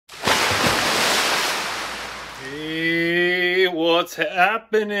What's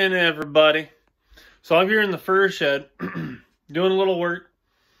happening, everybody? So I'm here in the fur shed doing a little work.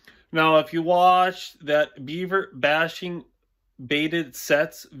 Now, if you watched that beaver bashing baited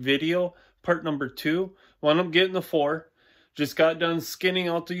sets video, part number 2, wound up getting the 4. Just got done skinning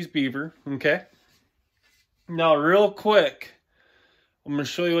out these beaver, okay? Now, real quick, I'm going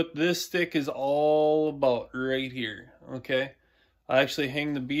to show you what this stick is all about right here, okay? I actually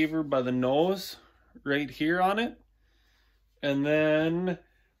hang the beaver by the nose right here on it. And then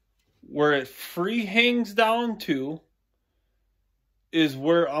where it free hangs down to is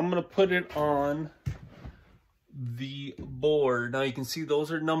where I'm going to put it on the board. Now you can see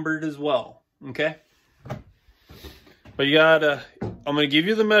those are numbered as well, okay? But you gotta, I'm going to give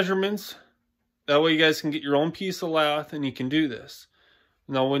you the measurements. That way you guys can get your own piece of lath and you can do this.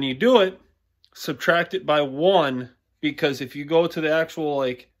 Now when you do it, subtract it by 1, because if you go to the actual,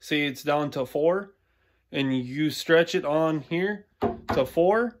 like, say it's down to 4, and you stretch it on here to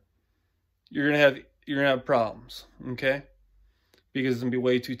 4, you're gonna have problems, okay? Because it's gonna be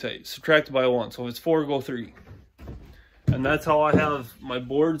way too tight. Subtract it by 1. So if it's 4, go 3. And that's how I have my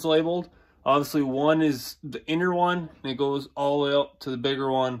boards labeled. Obviously 1 is the inner one, and it goes all the way up to the bigger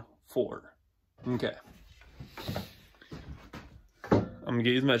one, 4. Okay. I'm gonna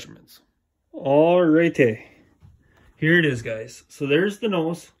get you the measurements. Alrighty. Here it is, guys. So there's the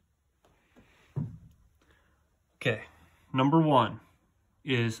nose. Okay, number 1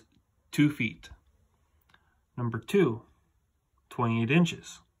 is 2 feet. Number 2, 28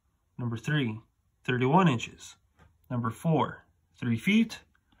 inches. Number 3, 31 inches. Number 4, 3 feet.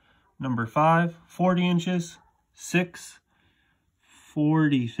 Number 5, 40 inches. 6,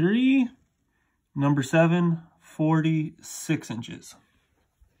 43. Number 7, 46 inches.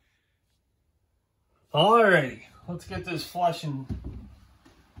 Alrighty, let's get this flushing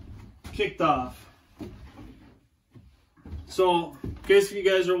kicked off. So, in case you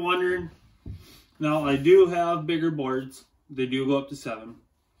guys are wondering, now I do have bigger boards. They do go up to 7.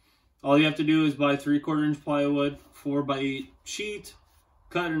 All you have to do is buy 3/4 inch plywood, 4x8 sheet,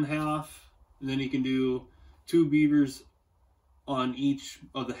 cut it in half, and then you can do 2 beavers on each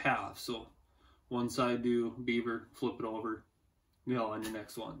of the halves. So, one side do beaver, flip it over, on your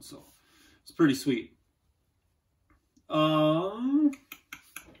next one. So, it's pretty sweet. My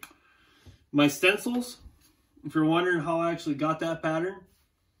stencils. If you're wondering how I actually got that pattern,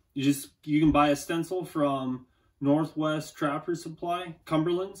 you can buy a stencil from Northwest Trapper Supply,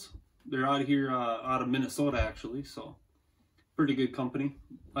 Cumberland's. They're out here, out of Minnesota actually, so pretty good company.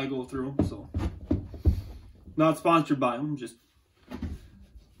 I go through them, so not sponsored by them, just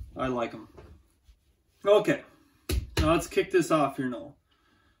I like them. Okay, now let's kick this off here now.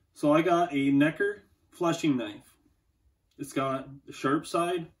 So I got a Necker fleshing knife. It's got the sharp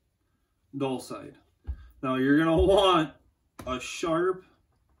side, dull side. Now you're going to want a sharp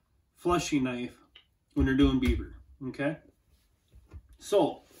fleshing knife when you're doing beaver, okay?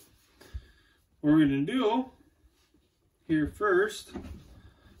 So, what we're going to do here first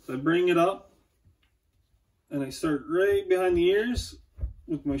is I bring it up and I start right behind the ears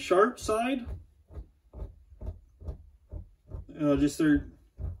with my sharp side. And I'll just start,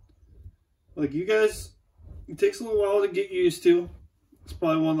 like you guys, it takes a little while to get used to. It's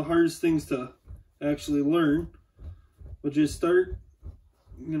probably one of the hardest things to actually learn, but just start,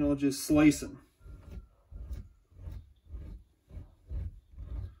 just slicing.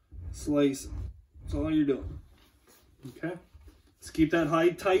 That's all you're doing. Okay, let's keep that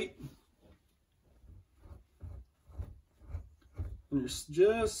hide tight. And you're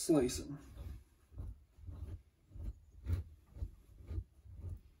just slicing.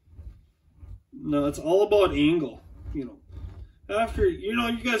 Now it's all about angle, After, you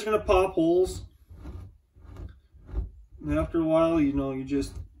guys are going to pop holes. And after a while, you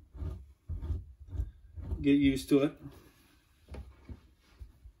just get used to it.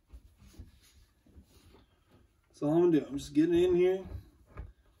 That's all I'm going to do. I'm just getting in here,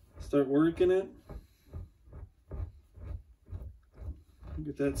 start working it.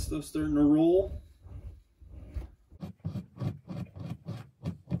 Get that stuff starting to roll.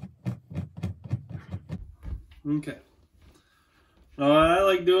 Okay. Now what I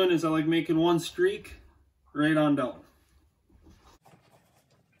like doing is I like making one streak right on down.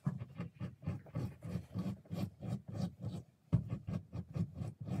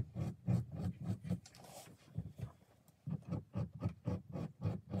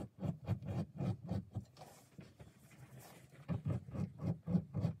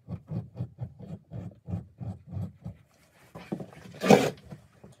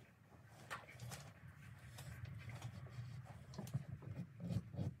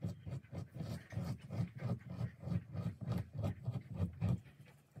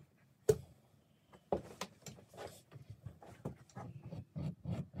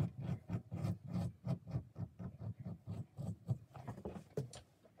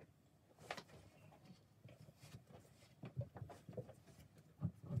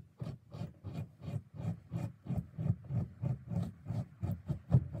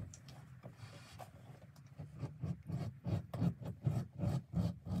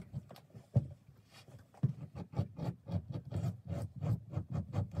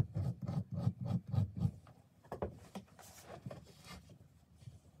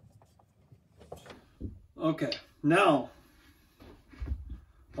 Okay, now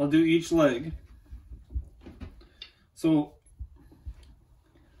I'll do each leg. So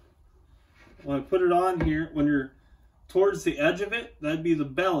when I put it on here, when you're towards the edge of it, that'd be the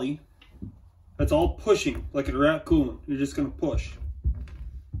belly. That's all pushing like a raccoon. You're just gonna push.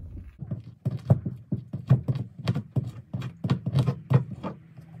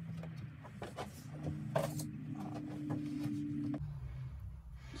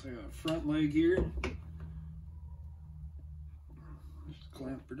 So I got a front leg here. Just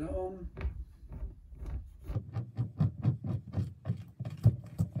clamp her down.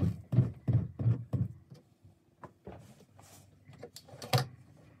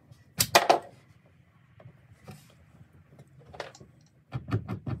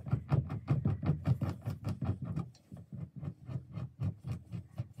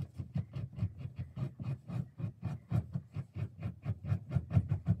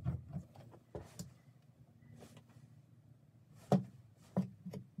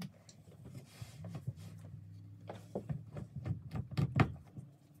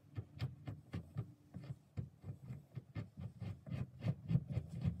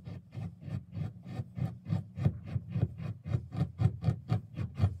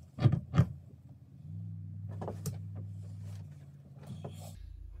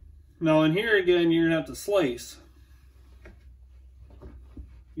 Now in here again, you're gonna have to slice.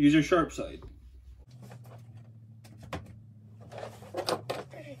 Use your sharp side.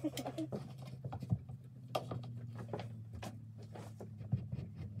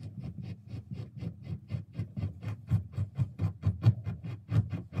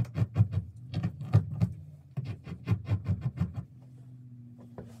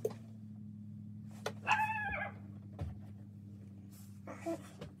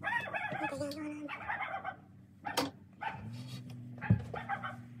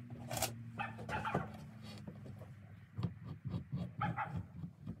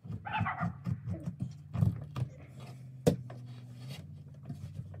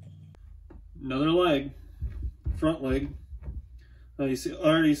 Another leg, front leg. Now you see, I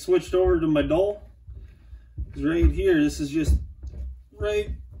already switched over to my dole. Right here, this is just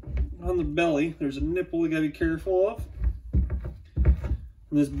right on the belly. There's a nipple you gotta be careful of.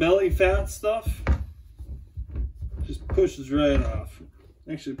 And this belly fat stuff just pushes right off.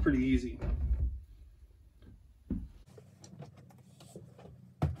 Actually pretty easy.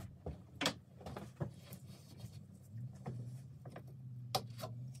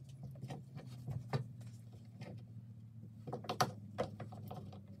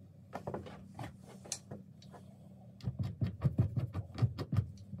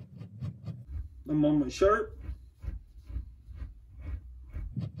 I'm on my sharp.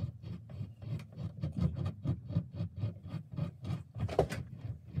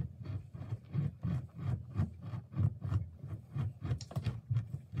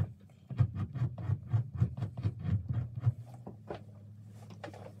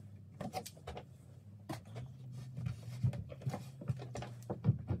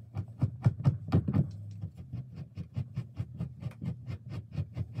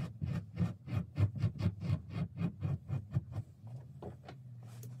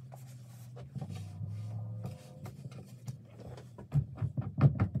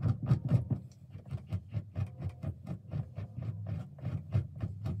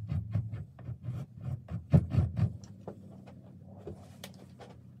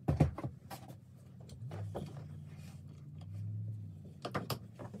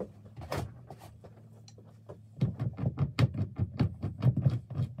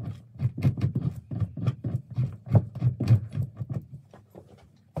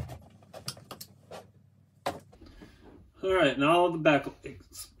 All right, now the back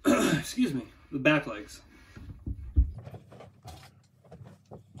legs. Excuse me, the back legs.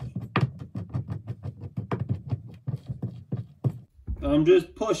 I'm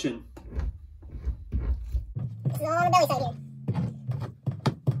just pushing. It's all on the belly side here.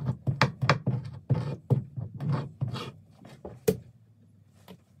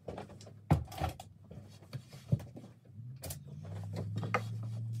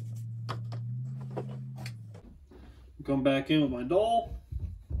 Come back in with my dole.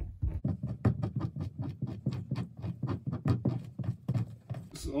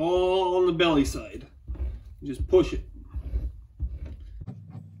 It's all on the belly side. Just push it.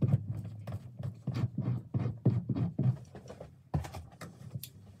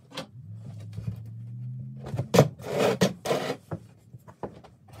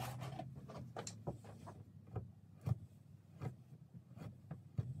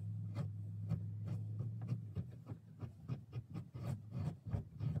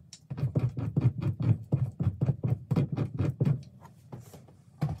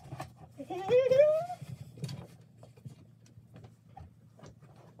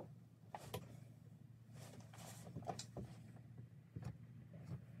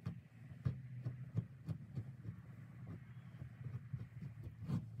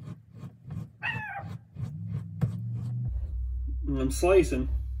 And I'm slicing.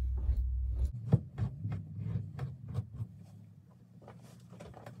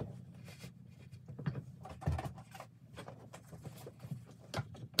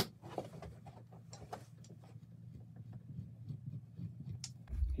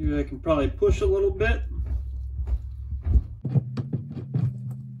 Here I can probably push a little bit.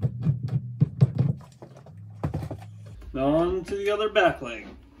 Now on to the other back leg.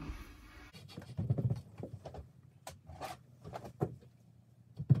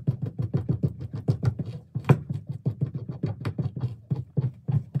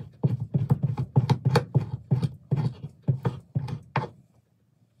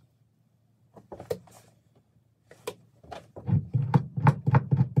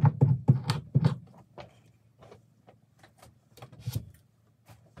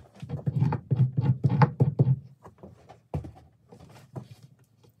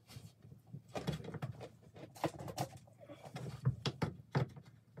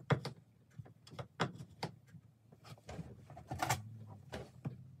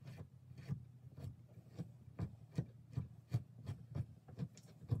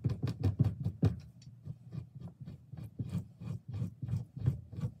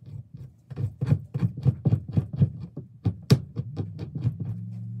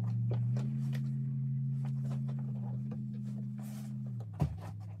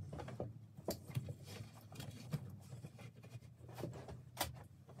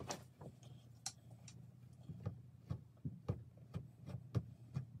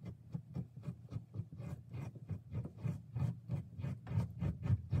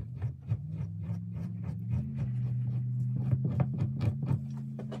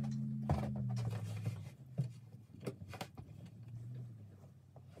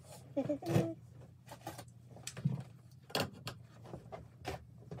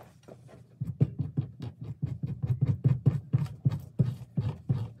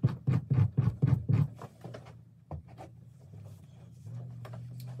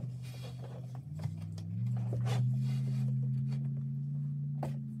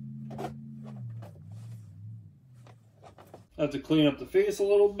 I have to clean up the face a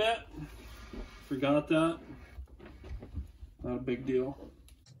little bit. Forgot that. Not a big deal.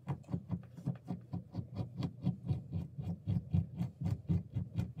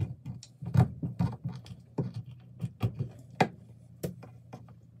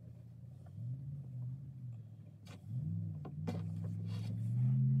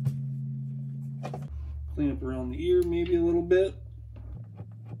 Clean up around the ear maybe a little bit.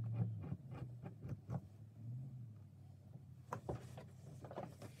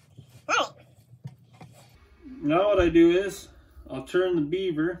 Now what I do is I'll turn the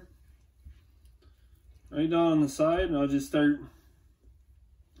beaver right down on the side and I'll just start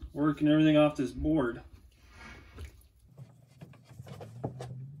working everything off this board.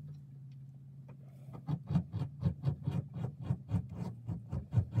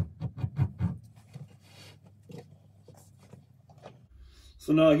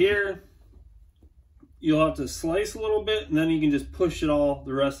 So now here you'll have to slice a little bit and then you can just push it all,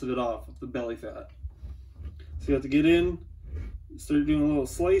 the rest of it off with the belly fat. So you have to get in, start doing a little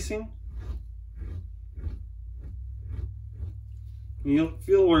slicing. And you'll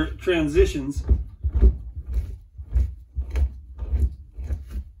feel where it transitions.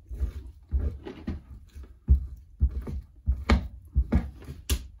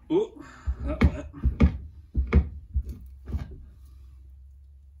 Oh, that went.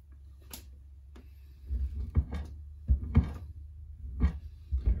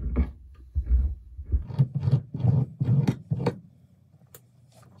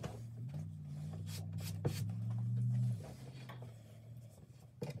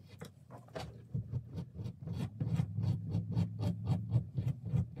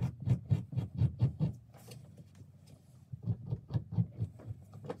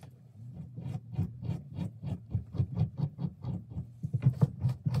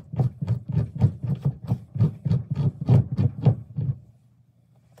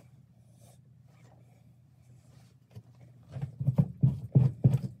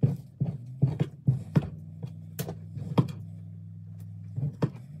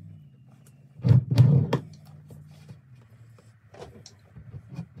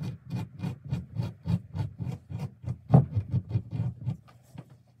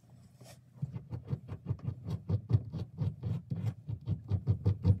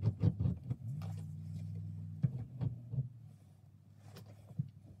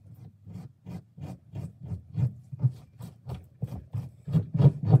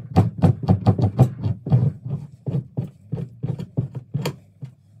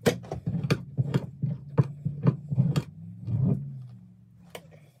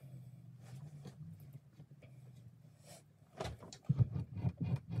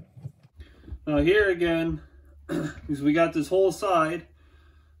 here again, because we got this whole side,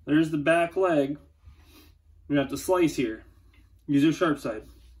 there's the back leg. We're gonna have to slice here. Use your sharp side.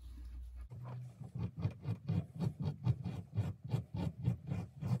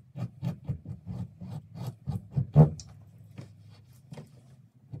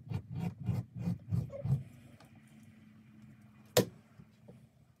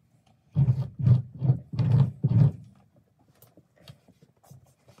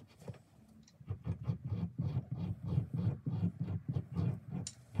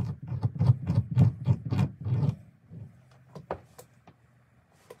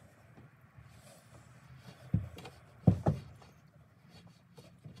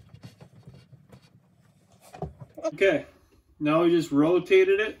 Okay, now we just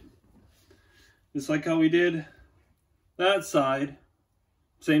rotated it, just like how we did that side.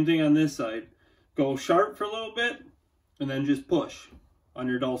 Same thing on this side. Go sharp for a little bit, and then just push on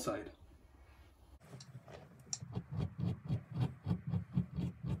your dull side.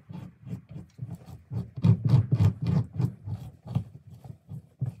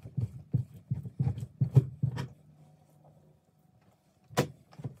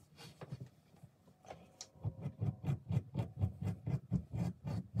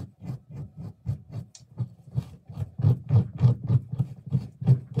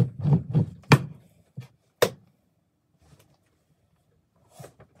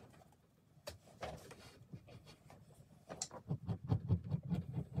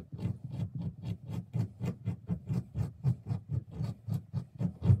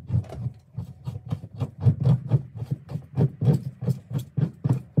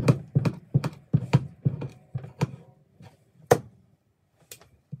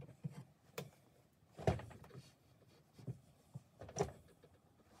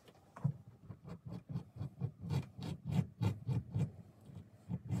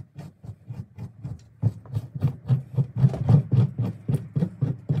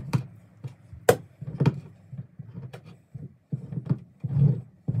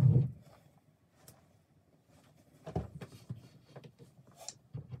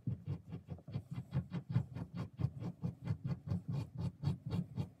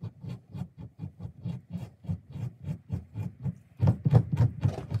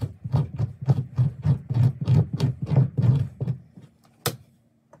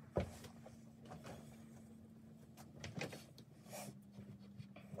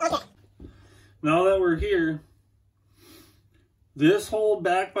 Now that we're here, this hole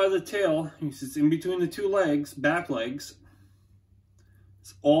back by the tail, it's in between the two legs, back legs,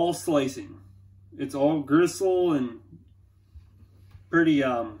 it's all slicing. It's all gristle and pretty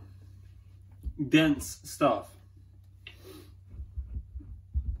dense stuff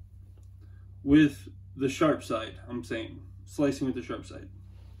with the sharp side. I'm saying slicing with the sharp side.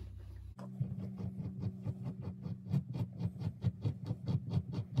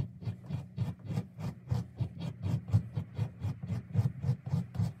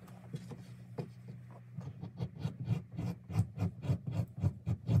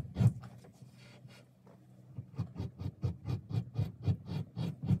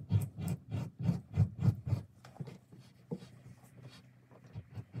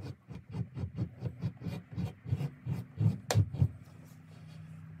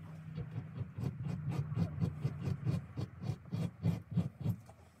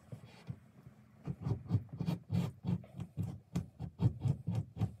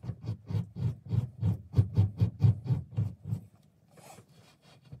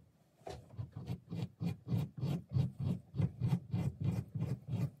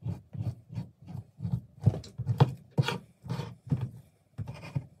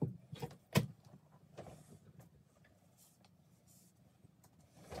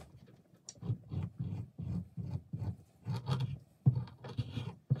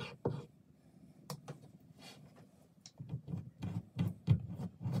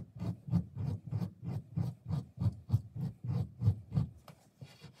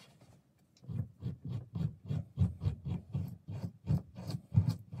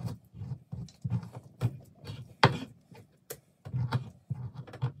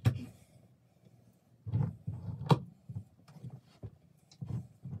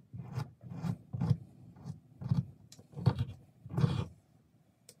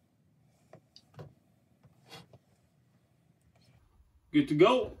 Good to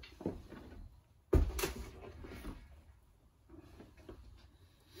go.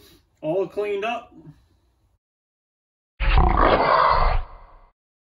 All cleaned up.